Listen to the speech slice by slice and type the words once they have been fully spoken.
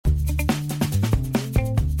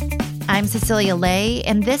I'm Cecilia Lay,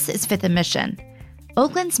 and this is Fifth and Mission.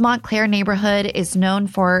 Oakland's Montclair neighborhood is known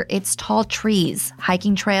for its tall trees,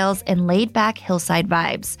 hiking trails, and laid-back hillside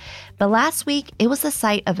vibes. But last week, it was the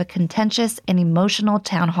site of a contentious and emotional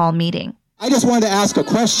town hall meeting. I just wanted to ask a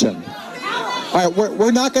question. All right,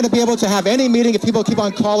 we're not going to be able to have any meeting if people keep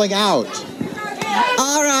on calling out.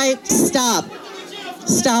 All right, stop.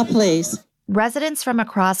 Stop, please. Residents from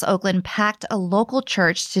across Oakland packed a local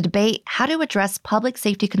church to debate how to address public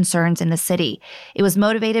safety concerns in the city. It was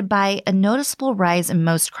motivated by a noticeable rise in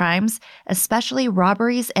most crimes, especially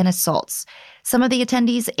robberies and assaults. Some of the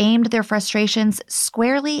attendees aimed their frustrations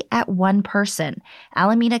squarely at one person,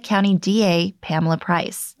 Alameda County DA Pamela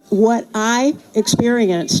Price. What I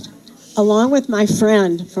experienced, along with my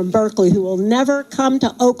friend from Berkeley, who will never come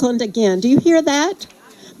to Oakland again. Do you hear that?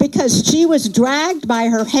 Because she was dragged by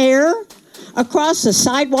her hair across the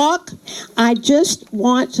sidewalk. I just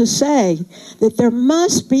want to say that there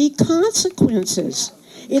must be consequences.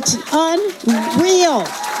 It's unreal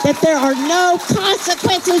that there are no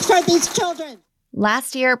consequences for these children.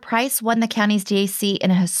 Last year, Price won the county's DA seat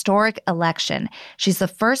in a historic election. She's the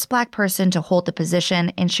first Black person to hold the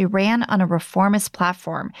position, and she ran on a reformist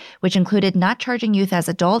platform, which included not charging youth as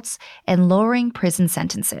adults and lowering prison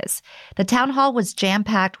sentences. The town hall was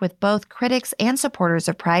jam-packed with both critics and supporters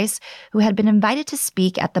of Price, who had been invited to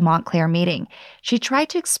speak at the Montclair meeting. She tried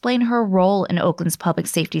to explain her role in Oakland's public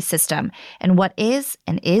safety system and what is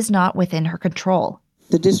and is not within her control.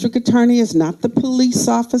 The district attorney is not the police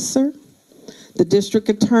officer. The district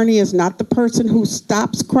attorney is not the person who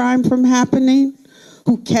stops crime from happening,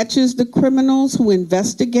 who catches the criminals, who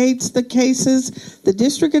investigates the cases. The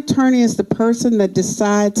district attorney is the person that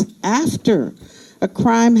decides after a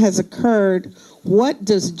crime has occurred, what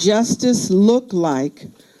does justice look like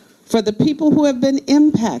for the people who have been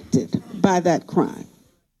impacted by that crime.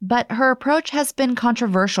 But her approach has been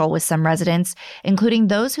controversial with some residents, including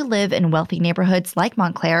those who live in wealthy neighborhoods like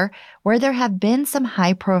Montclair, where there have been some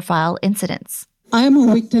high-profile incidents. I am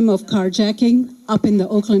a victim of carjacking up in the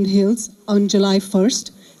Oakland Hills on July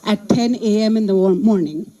 1st at 10 a.m. in the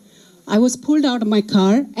morning. I was pulled out of my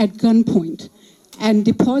car at gunpoint and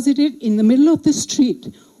deposited in the middle of the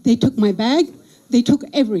street. They took my bag. They took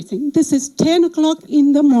everything. This is 10 o'clock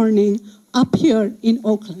in the morning up here in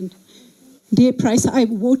Oakland. Dear Price, I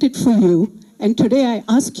voted for you, and today I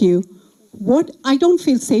ask you, I don't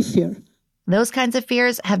feel safe here. Those kinds of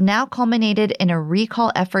fears have now culminated in a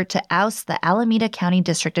recall effort to oust the Alameda County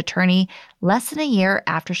District Attorney less than a year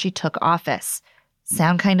after she took office.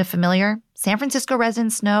 Sound kind of familiar? San Francisco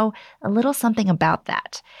residents know a little something about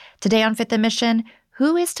that. Today on Fifth and Mission,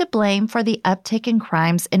 who is to blame for the uptick in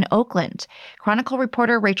crimes in Oakland? Chronicle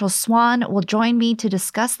reporter Rachel Swan will join me to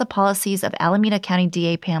discuss the policies of Alameda County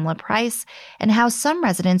DA Pamela Price and how some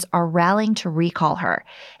residents are rallying to recall her.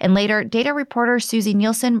 And later, data reporter Susie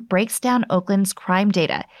Nielsen breaks down Oakland's crime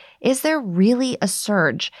data. Is there really a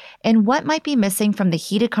surge? And what might be missing from the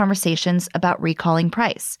heated conversations about recalling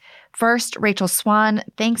Price? First, Rachel Swan,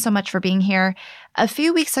 thanks so much for being here. A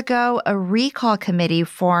few weeks ago, a recall committee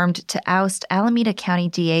formed to oust Alameda County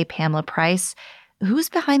DA Pamela Price. Who's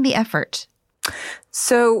behind the effort?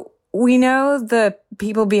 So we know the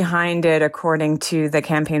people behind it, according to the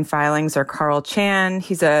campaign filings, are Carl Chan.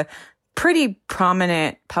 He's a pretty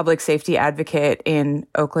prominent public safety advocate in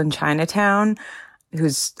Oakland Chinatown,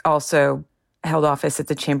 who's also held office at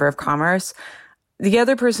the Chamber of Commerce. The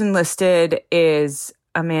other person listed is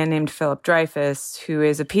a man named Philip Dreyfus, who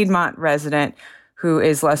is a Piedmont resident who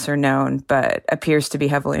is lesser known, but appears to be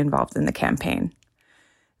heavily involved in the campaign.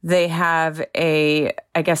 They have a,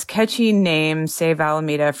 catchy name, Save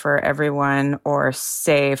Alameda for Everyone, or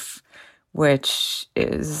SAFE, which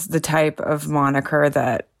is the type of moniker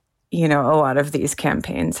that, a lot of these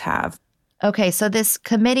campaigns have. Okay, so this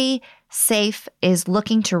committee, SAFE, is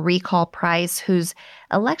looking to recall Price, whose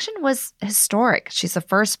election was historic. She's the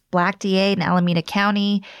first Black DA in Alameda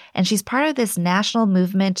County, and she's part of this national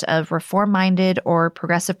movement of reform-minded or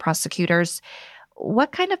progressive prosecutors.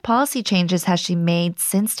 What kind of policy changes has she made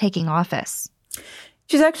since taking office?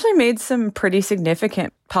 She's actually made some pretty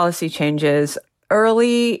significant policy changes.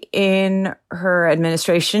 Early in her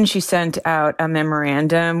administration, she sent out a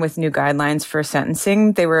memorandum with new guidelines for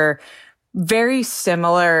sentencing. They were very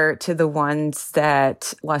similar to the ones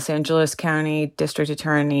that Los Angeles County District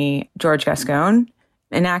Attorney George Gascon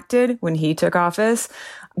enacted when he took office.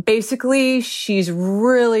 Basically, she's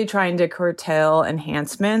really trying to curtail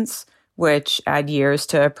enhancements, which add years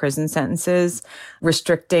to prison sentences,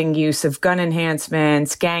 restricting use of gun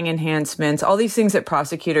enhancements, gang enhancements, all these things that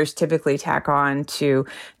prosecutors typically tack on to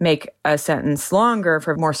make a sentence longer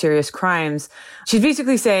for more serious crimes. She's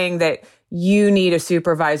basically saying that you need a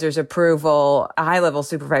supervisor's approval, a high-level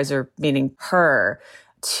supervisor, meaning her,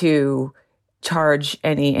 to charge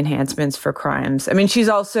any enhancements for crimes. I mean, she's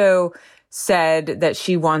also said that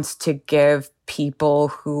she wants to give people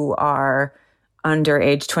who are under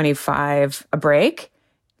age 25 a break.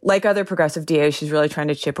 Like other progressive DAs, she's really trying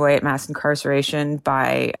to chip away at mass incarceration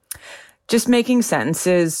by just making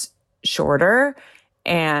sentences shorter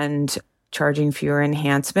and charging fewer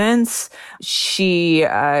enhancements. She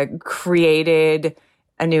created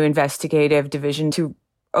a new investigative division to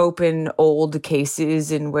open old cases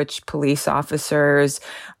in which police officers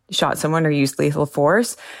shot someone or used lethal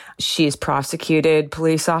force. She's prosecuted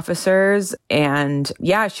police officers. And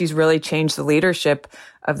yeah, she's really changed the leadership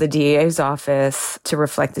of the DA's office to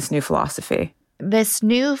reflect this new philosophy. This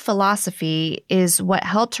new philosophy is what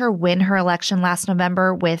helped her win her election last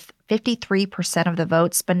November with 53% of the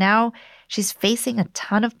votes. But now she's facing a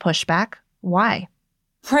ton of pushback. Why?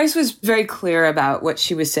 Price was very clear about what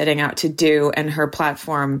she was setting out to do, and her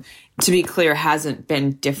platform, to be clear, hasn't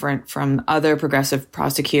been different from other progressive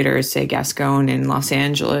prosecutors, say Gascon in Los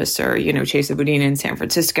Angeles or, Chesa Boudin in San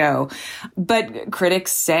Francisco. But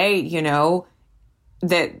critics say,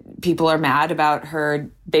 that people are mad about her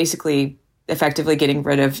basically effectively getting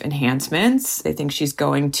rid of enhancements. They think she's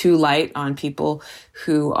going too light on people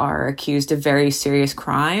who are accused of very serious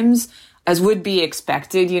crimes. As would be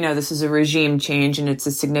expected, this is a regime change and it's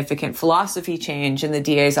a significant philosophy change in the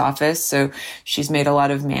DA's office. So she's made a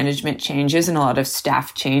lot of management changes and a lot of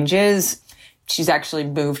staff changes. She's actually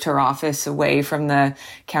moved her office away from the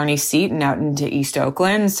county seat and out into East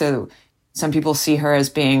Oakland. So some people see her as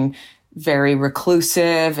being very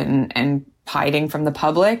reclusive and hiding from the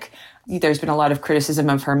public. There's been a lot of criticism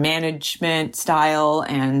of her management style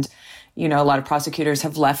and, a lot of prosecutors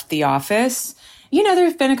have left the office.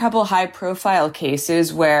 There's been a couple high-profile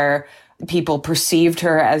cases where people perceived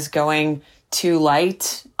her as going too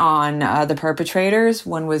light on the perpetrators.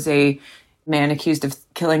 One was a man accused of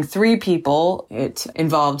killing 3 people. It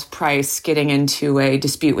involved Price getting into a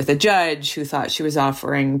dispute with a judge who thought she was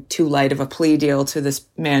offering too light of a plea deal to this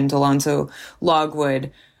man, Delonzo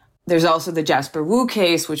Logwood. There's also the Jasper Wu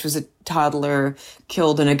case, which was a toddler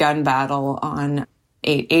killed in a gun battle on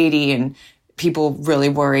 880, and people really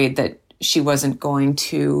worried that she wasn't going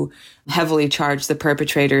to heavily charge the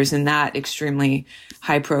perpetrators in that extremely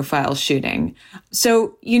high-profile shooting.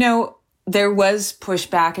 So, there was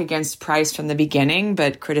pushback against Price from the beginning,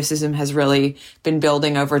 but criticism has really been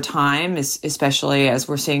building over time, especially as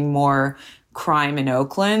we're seeing more crime in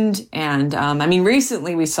Oakland. And,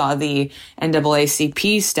 recently we saw the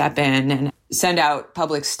NAACP step in and send out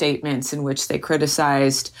public statements in which they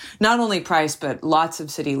criticized not only Price, but lots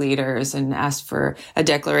of city leaders and asked for a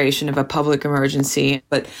declaration of a public emergency.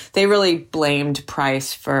 But they really blamed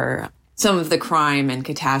Price for some of the crime and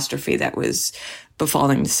catastrophe that was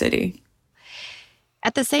befalling the city.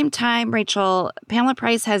 At the same time, Rachel, Pamela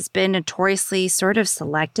Price has been notoriously sort of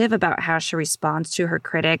selective about how she responds to her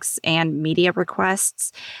critics and media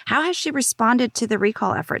requests. How has she responded to the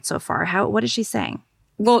recall effort so far? What is she saying?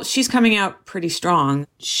 Well, she's coming out pretty strong.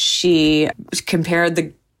 She compared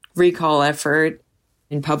the recall effort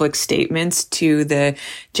in public statements to the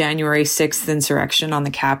January 6th insurrection on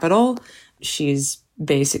the Capitol. She's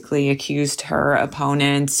basically accused her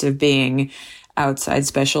opponents of being outside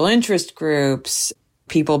special interest groups,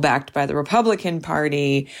 people backed by the Republican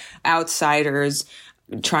Party, outsiders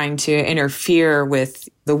trying to interfere with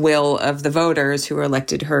the will of the voters who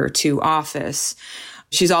elected her to office.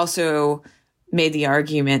 She's also made the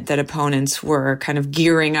argument that opponents were kind of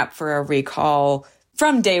gearing up for a recall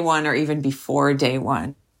from day one or even before day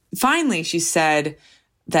one. Finally, she said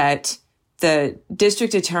that the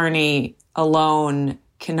district attorney alone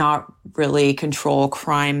cannot really control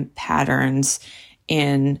crime patterns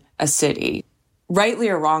in a city. Rightly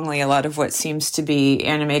or wrongly, a lot of what seems to be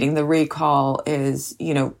animating the recall is,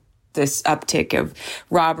 this uptick of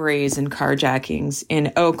robberies and carjackings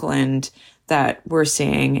in Oakland that we're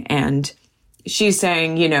seeing. And she's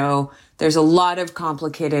saying, there's a lot of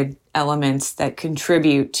complicated elements that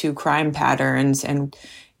contribute to crime patterns, and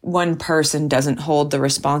one person doesn't hold the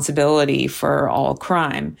responsibility for all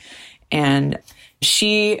crime. And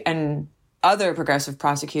she and other progressive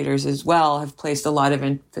prosecutors as well have placed a lot of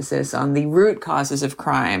emphasis on the root causes of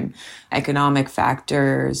crime, economic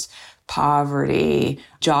factors, poverty,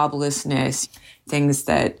 joblessness, things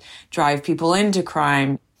that drive people into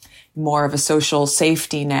crime, more of a social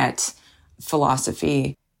safety net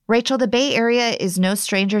philosophy. Rachel, the Bay Area is no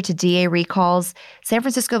stranger to DA recalls. San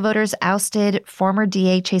Francisco voters ousted former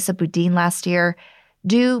DA Chesa Boudin last year.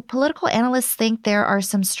 Do political analysts think there are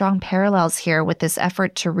some strong parallels here with this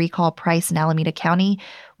effort to recall Price in Alameda County?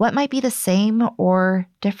 What might be the same or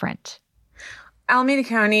different? Alameda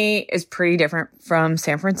County is pretty different from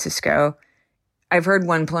San Francisco. I've heard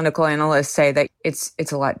one political analyst say that it's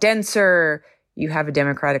a lot denser. You have a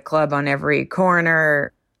Democratic club on every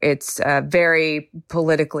corner. It's very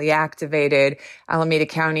politically activated. Alameda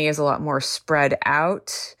County is a lot more spread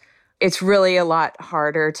out. It's really a lot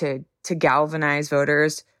harder to galvanize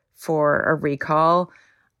voters for a recall.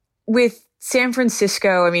 With San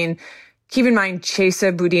Francisco, I mean, keep in mind,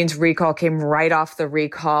 Chesa Boudin's recall came right off the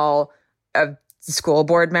recall of the school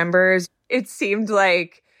board members. It seemed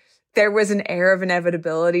like there was an air of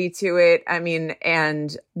inevitability to it. I mean,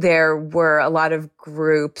 and there were a lot of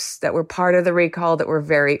groups that were part of the recall that were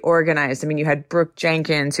very organized. I mean, you had Brooke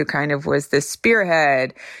Jenkins, who kind of was the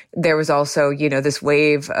spearhead. There was also, this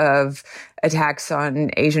wave of attacks on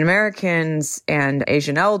Asian Americans and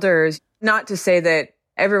Asian elders. Not to say that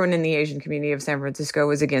everyone in the Asian community of San Francisco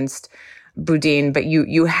was against Boudin, but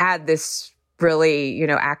you had this really,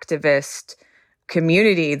 activist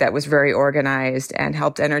community that was very organized and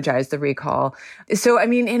helped energize the recall. So, I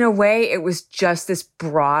mean, in a way, it was just this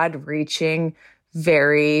broad-reaching,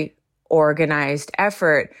 very organized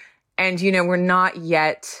effort. And, we're not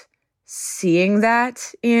yet seeing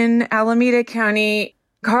that in Alameda County.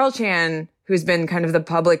 Carl Chan, who's been kind of the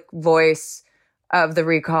public voice of the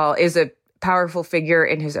recall, is a powerful figure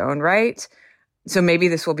in his own right. So maybe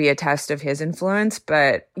this will be a test of his influence,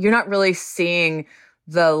 but you're not really seeing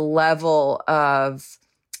the level of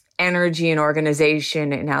energy and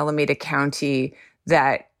organization in Alameda County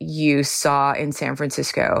that you saw in San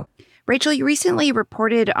Francisco. Rachel, you recently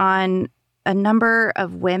reported on a number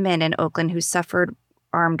of women in Oakland who suffered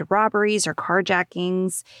armed robberies or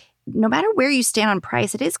carjackings. No matter where you stand on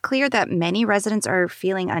Price, it is clear that many residents are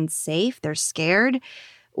feeling unsafe. They're scared.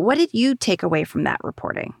 What did you take away from that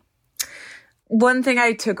reporting? One thing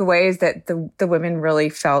I took away is that the women really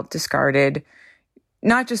felt discarded,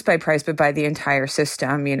 not just by Price, but by the entire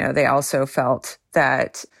system. They also felt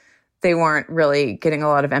that they weren't really getting a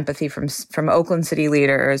lot of empathy from Oakland city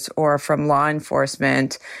leaders or from law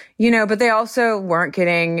enforcement, but they also weren't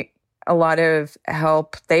getting a lot of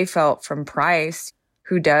help, they felt, from Price,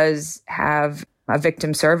 who does have a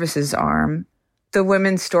victim services arm. The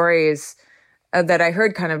women's stories that I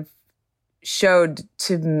heard kind of showed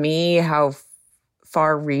to me how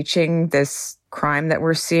far-reaching this crime that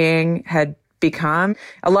we're seeing had become.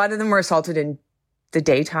 A lot of them were assaulted in the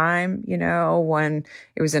daytime, when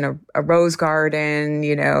it was in a rose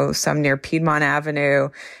garden, some near Piedmont Avenue,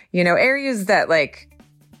 areas that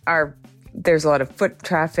there's a lot of foot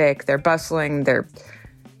traffic, they're bustling,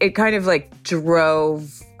 it kind of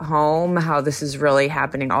drove home how this is really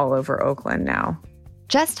happening all over Oakland now.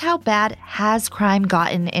 Just how bad has crime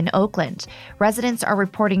gotten in Oakland? Residents are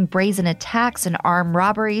reporting brazen attacks and armed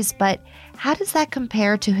robberies, but how does that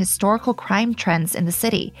compare to historical crime trends in the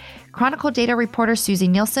city? Chronicle data reporter Susie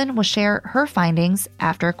Nielsen will share her findings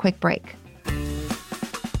after a quick break.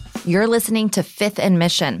 You're listening to Fifth and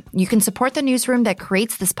Mission. You can support the newsroom that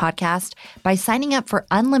creates this podcast by signing up for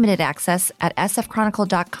unlimited access at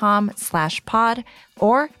sfchronicle.com/pod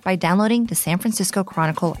or by downloading the San Francisco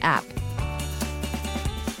Chronicle app.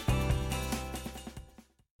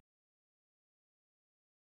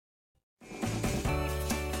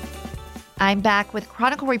 I'm back with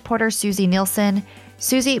Chronicle reporter Susie Nielsen.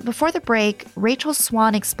 Susie, before the break, Rachel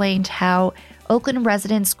Swan explained how Oakland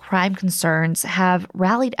residents' crime concerns have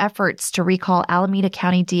rallied efforts to recall Alameda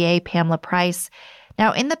County DA Pamela Price.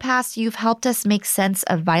 Now, in the past, you've helped us make sense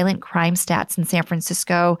of violent crime stats in San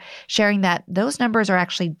Francisco, sharing that those numbers are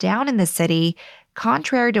actually down in the city,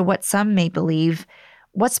 contrary to what some may believe.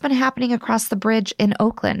 What's been happening across the bridge in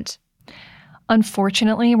Oakland?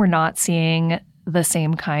 Unfortunately, we're not seeing the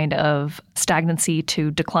same kind of stagnancy to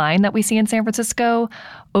decline that we see in San Francisco.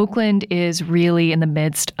 Oakland is really in the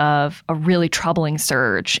midst of a really troubling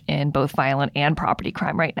surge in both violent and property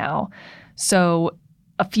crime right now. So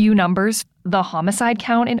a few numbers. The homicide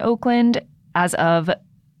count in Oakland as of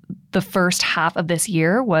the first half of this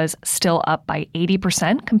year was still up by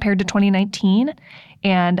 80% compared to 2019.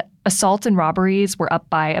 And assaults and robberies were up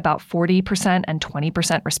by about 40% and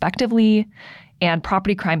 20% respectively. And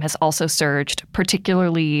property crime has also surged,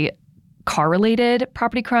 particularly car-related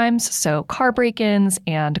property crimes. So car break-ins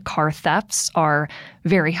and car thefts are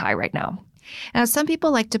very high right now. Now, some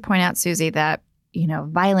people like to point out, Susie, that,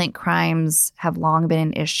 violent crimes have long been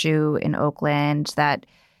an issue in Oakland, that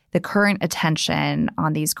the current attention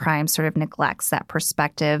on these crimes sort of neglects that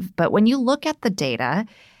perspective. But when you look at the data,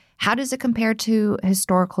 How does it compare to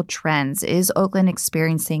historical trends? Is Oakland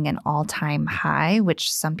experiencing an all-time high,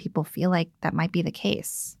 which some people feel like that might be the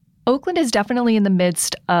case? Oakland is definitely in the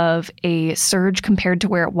midst of a surge compared to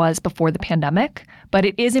where it was before the pandemic, but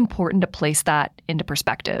it is important to place that into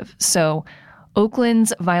perspective. So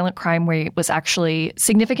Oakland's violent crime rate was actually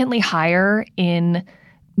significantly higher in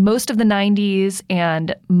most of the 90s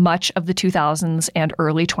and much of the 2000s and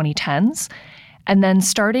early 2010s. And then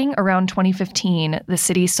starting around 2015, the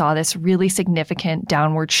city saw this really significant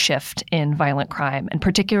downward shift in violent crime, and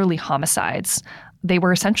particularly homicides. They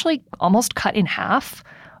were essentially almost cut in half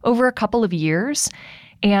over a couple of years.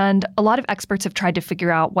 And a lot of experts have tried to figure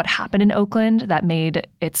out what happened in Oakland that made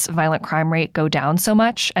its violent crime rate go down so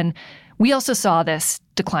much. And we also saw this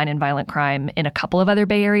decline in violent crime in a couple of other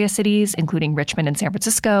Bay Area cities, including Richmond and San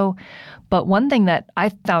Francisco. But one thing that I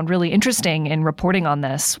found really interesting in reporting on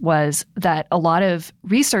this was that a lot of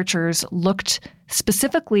researchers looked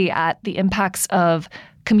specifically at the impacts of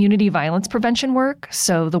community violence prevention work.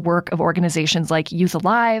 So the work of organizations like Youth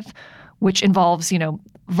Alive, which involves,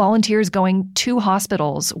 volunteers going to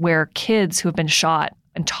hospitals where kids who have been shot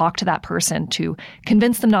and talk to that person to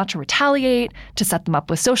convince them not to retaliate, to set them up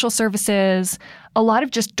with social services, a lot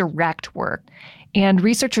of just direct work. And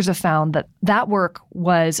researchers have found that that work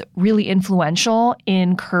was really influential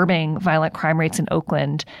in curbing violent crime rates in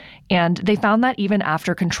Oakland. And they found that even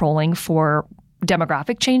after controlling for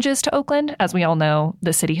demographic changes to Oakland. As we all know,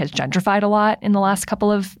 the city has gentrified a lot in the last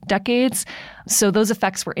couple of decades. So those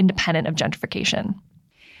effects were independent of gentrification.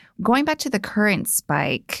 Going back to the current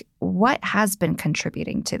spike, what has been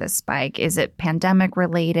contributing to the spike? Is it pandemic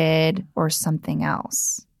related or something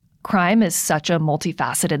else? Crime is such a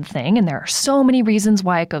multifaceted thing, and there are so many reasons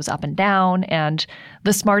why it goes up and down. And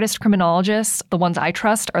the smartest criminologists, the ones I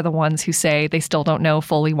trust, are the ones who say they still don't know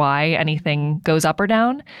fully why anything goes up or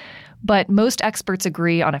down. But most experts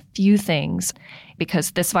agree on a few things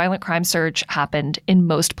because this violent crime surge happened in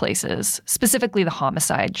most places, specifically the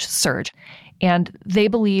homicide surge. And they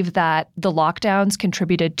believe that the lockdowns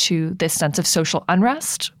contributed to this sense of social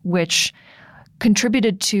unrest, which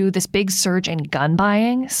contributed to this big surge in gun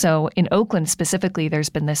buying. So in Oakland specifically, there's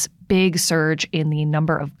been this big surge in the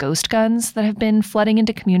number of ghost guns that have been flooding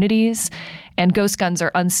into communities. And ghost guns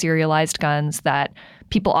are unserialized guns that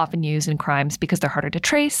people often use in crimes because they're harder to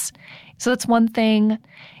trace. So that's one thing.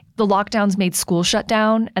 The lockdowns made schools shut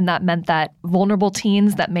down, and that meant that vulnerable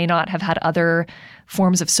teens that may not have had other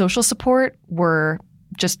forms of social support were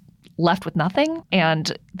just left with nothing,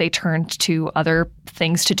 and they turned to other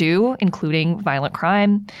things to do, including violent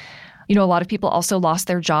crime. A lot of people also lost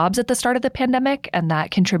their jobs at the start of the pandemic, and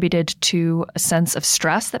that contributed to a sense of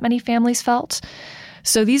stress that many families felt.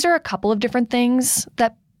 So these are a couple of different things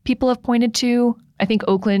that people have pointed to. I think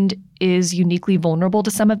Oakland is uniquely vulnerable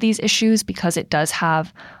to some of these issues because it does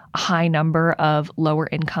have a high number of lower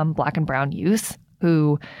income Black and brown youth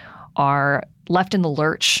who are left in the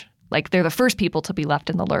lurch. Like, they're the first people to be left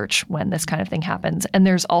in the lurch when this kind of thing happens. And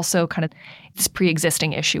there's also kind of this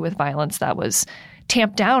pre-existing issue with violence that was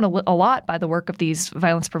tamped down a lot by the work of these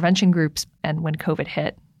violence prevention groups. And when COVID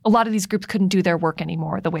hit, a lot of these groups couldn't do their work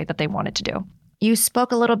anymore the way that they wanted to do. You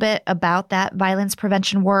spoke a little bit about that violence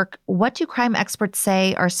prevention work. What do crime experts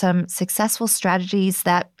say are some successful strategies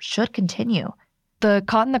that should continue? The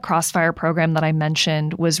Caught in the Crossfire program that I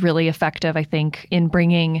mentioned was really effective, I think, in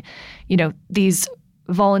bringing, these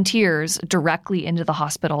volunteers directly into the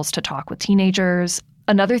hospitals to talk with teenagers.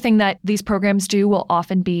 Another thing that these programs do will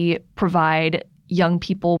often be provide young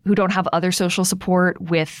people who don't have other social support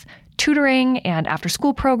with tutoring and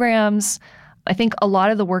after-school programs. I think a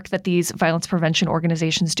lot of the work that these violence prevention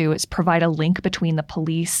organizations do is provide a link between the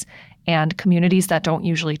police and communities that don't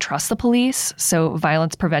usually trust the police. So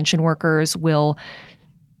violence prevention workers will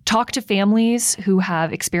talk to families who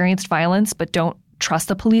have experienced violence but don't trust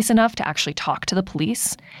the police enough to actually talk to the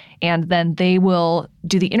police. And then they will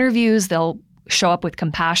do the interviews. They'll show up with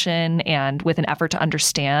compassion and with an effort to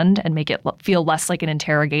understand and make it feel less like an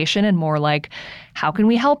interrogation and more like, how can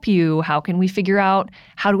we help you? How can we figure out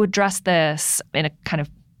how to address this in a kind of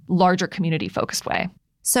larger community-focused way?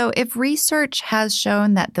 So if research has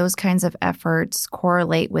shown that those kinds of efforts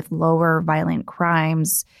correlate with lower violent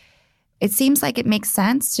crimes, it seems like it makes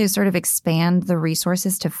sense to sort of expand the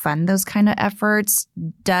resources to fund those kind of efforts.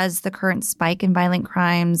 Does the current spike in violent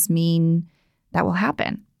crimes mean that will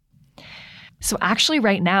happen? So actually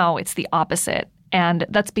right now it's the opposite. And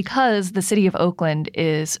that's because the city of Oakland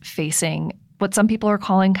is facing what some people are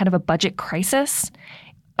calling kind of a budget crisis.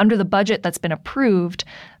 Under the budget that's been approved,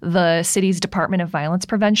 the city's Department of Violence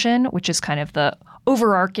Prevention, which is kind of the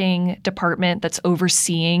overarching department that's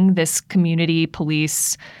overseeing this community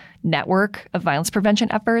police network of violence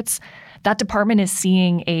prevention efforts. That department is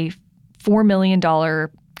seeing a $4 million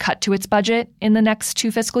cut to its budget in the next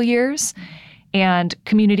 2 fiscal years. And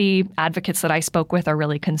community advocates that I spoke with are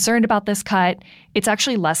really concerned about this cut. It's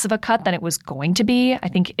actually less of a cut than it was going to be. I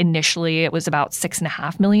think initially it was about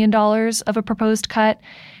 $6.5 million of a proposed cut,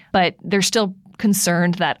 but they're still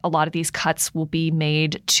concerned that a lot of these cuts will be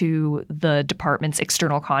made to the department's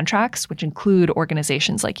external contracts, which include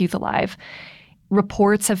organizations like Youth Alive.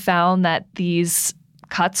 Reports have found that these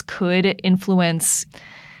cuts could influence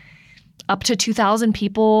up to 2,000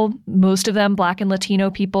 people, most of them Black and Latino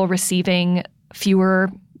people, receiving fewer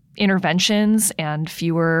interventions and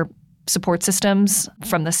fewer support systems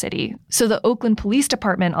from the city. So the Oakland Police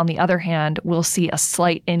Department, on the other hand, will see a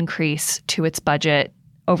slight increase to its budget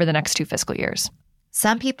over the next 2 fiscal years.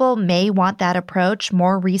 Some people may want that approach,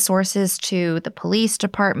 more resources to the police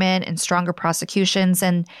department and stronger prosecutions.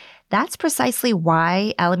 And that's precisely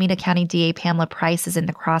why Alameda County DA Pamela Price is in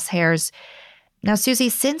the crosshairs. Now, Susie,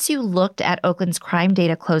 since you looked at Oakland's crime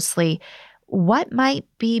data closely, what might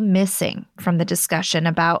be missing from the discussion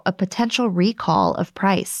about a potential recall of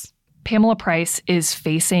Price? Pamela Price is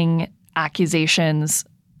facing accusations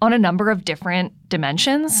on a number of different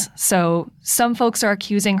dimensions. So some folks are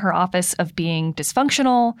accusing her office of being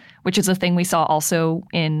dysfunctional, which is a thing we saw also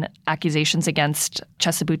in accusations against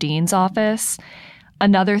Chesa Boudin's office.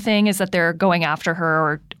 Another thing is that they're going after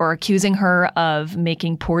her or accusing her of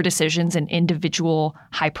making poor decisions in individual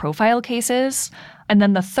high-profile cases. And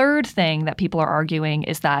then the third thing that people are arguing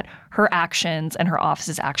is that her actions and her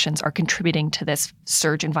office's actions are contributing to this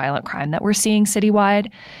surge in violent crime that we're seeing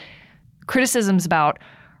citywide. Criticisms about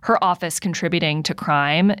her office contributing to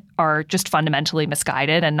crime are just fundamentally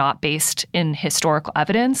misguided and not based in historical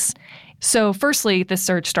evidence. So firstly, this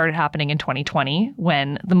surge started happening in 2020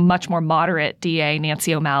 when the much more moderate DA,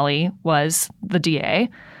 Nancy O'Malley, was the DA.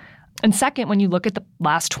 And second, when you look at the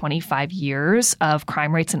last 25 years of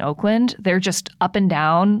crime rates in Oakland, they're just up and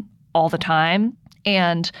down all the time.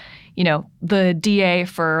 And, you know, the DA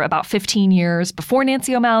for about 15 years before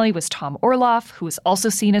Nancy O'Malley was Tom Orloff, who was also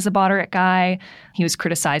seen as a moderate guy. He was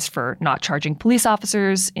criticized for not charging police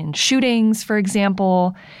officers in shootings, for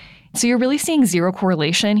example. So you're really seeing zero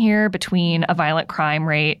correlation here between a violent crime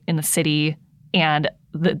rate in the city and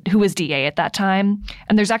who was DA at that time.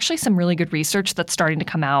 And there's actually some really good research that's starting to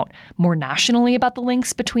come out more nationally about the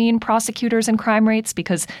links between prosecutors and crime rates,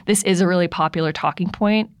 because this is a really popular talking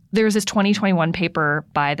point. There's this 2021 paper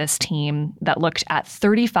by this team that looked at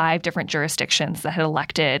 35 different jurisdictions that had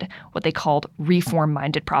elected what they called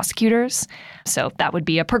reform-minded prosecutors. So that would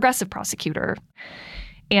be a progressive prosecutor.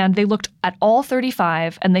 And they looked at all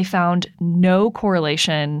 35 and they found no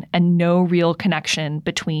correlation and no real connection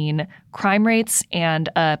between crime rates and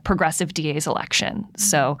a progressive DA's election.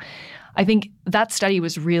 So I think that study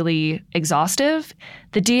was really exhaustive.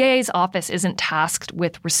 The DA's office isn't tasked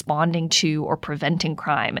with responding to or preventing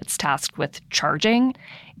crime. It's tasked with charging.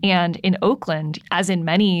 And in Oakland, as in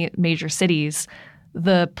many major cities,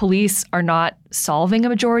 the police are not solving a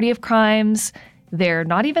majority of crimes. They're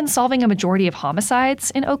not even solving a majority of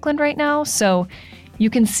homicides in Oakland right now. So you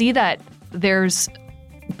can see that there's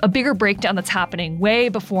a bigger breakdown that's happening way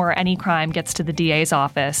before any crime gets to the DA's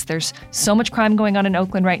office. There's so much crime going on in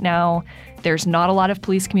Oakland right now. There's not a lot of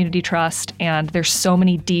police community trust, and there's so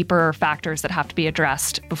many deeper factors that have to be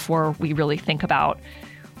addressed before we really think about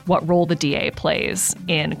what role the DA plays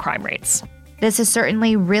in crime rates. This is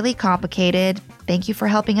certainly really complicated. Thank you for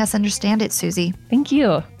helping us understand it, Susie. Thank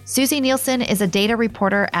you. Susie Nielsen is a data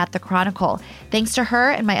reporter at The Chronicle. Thanks to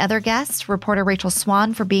her and my other guests, reporter Rachel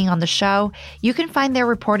Swan, for being on the show. You can find their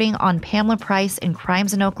reporting on Pamela Price and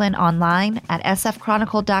Crimes in Oakland online at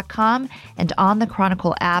sfchronicle.com and on the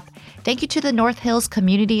Chronicle app. Thank you to the North Hills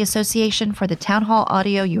Community Association for the town hall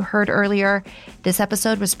audio you heard earlier. This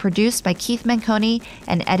episode was produced by Keith Manconi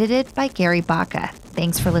and edited by Gary Baca.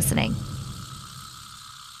 Thanks for listening.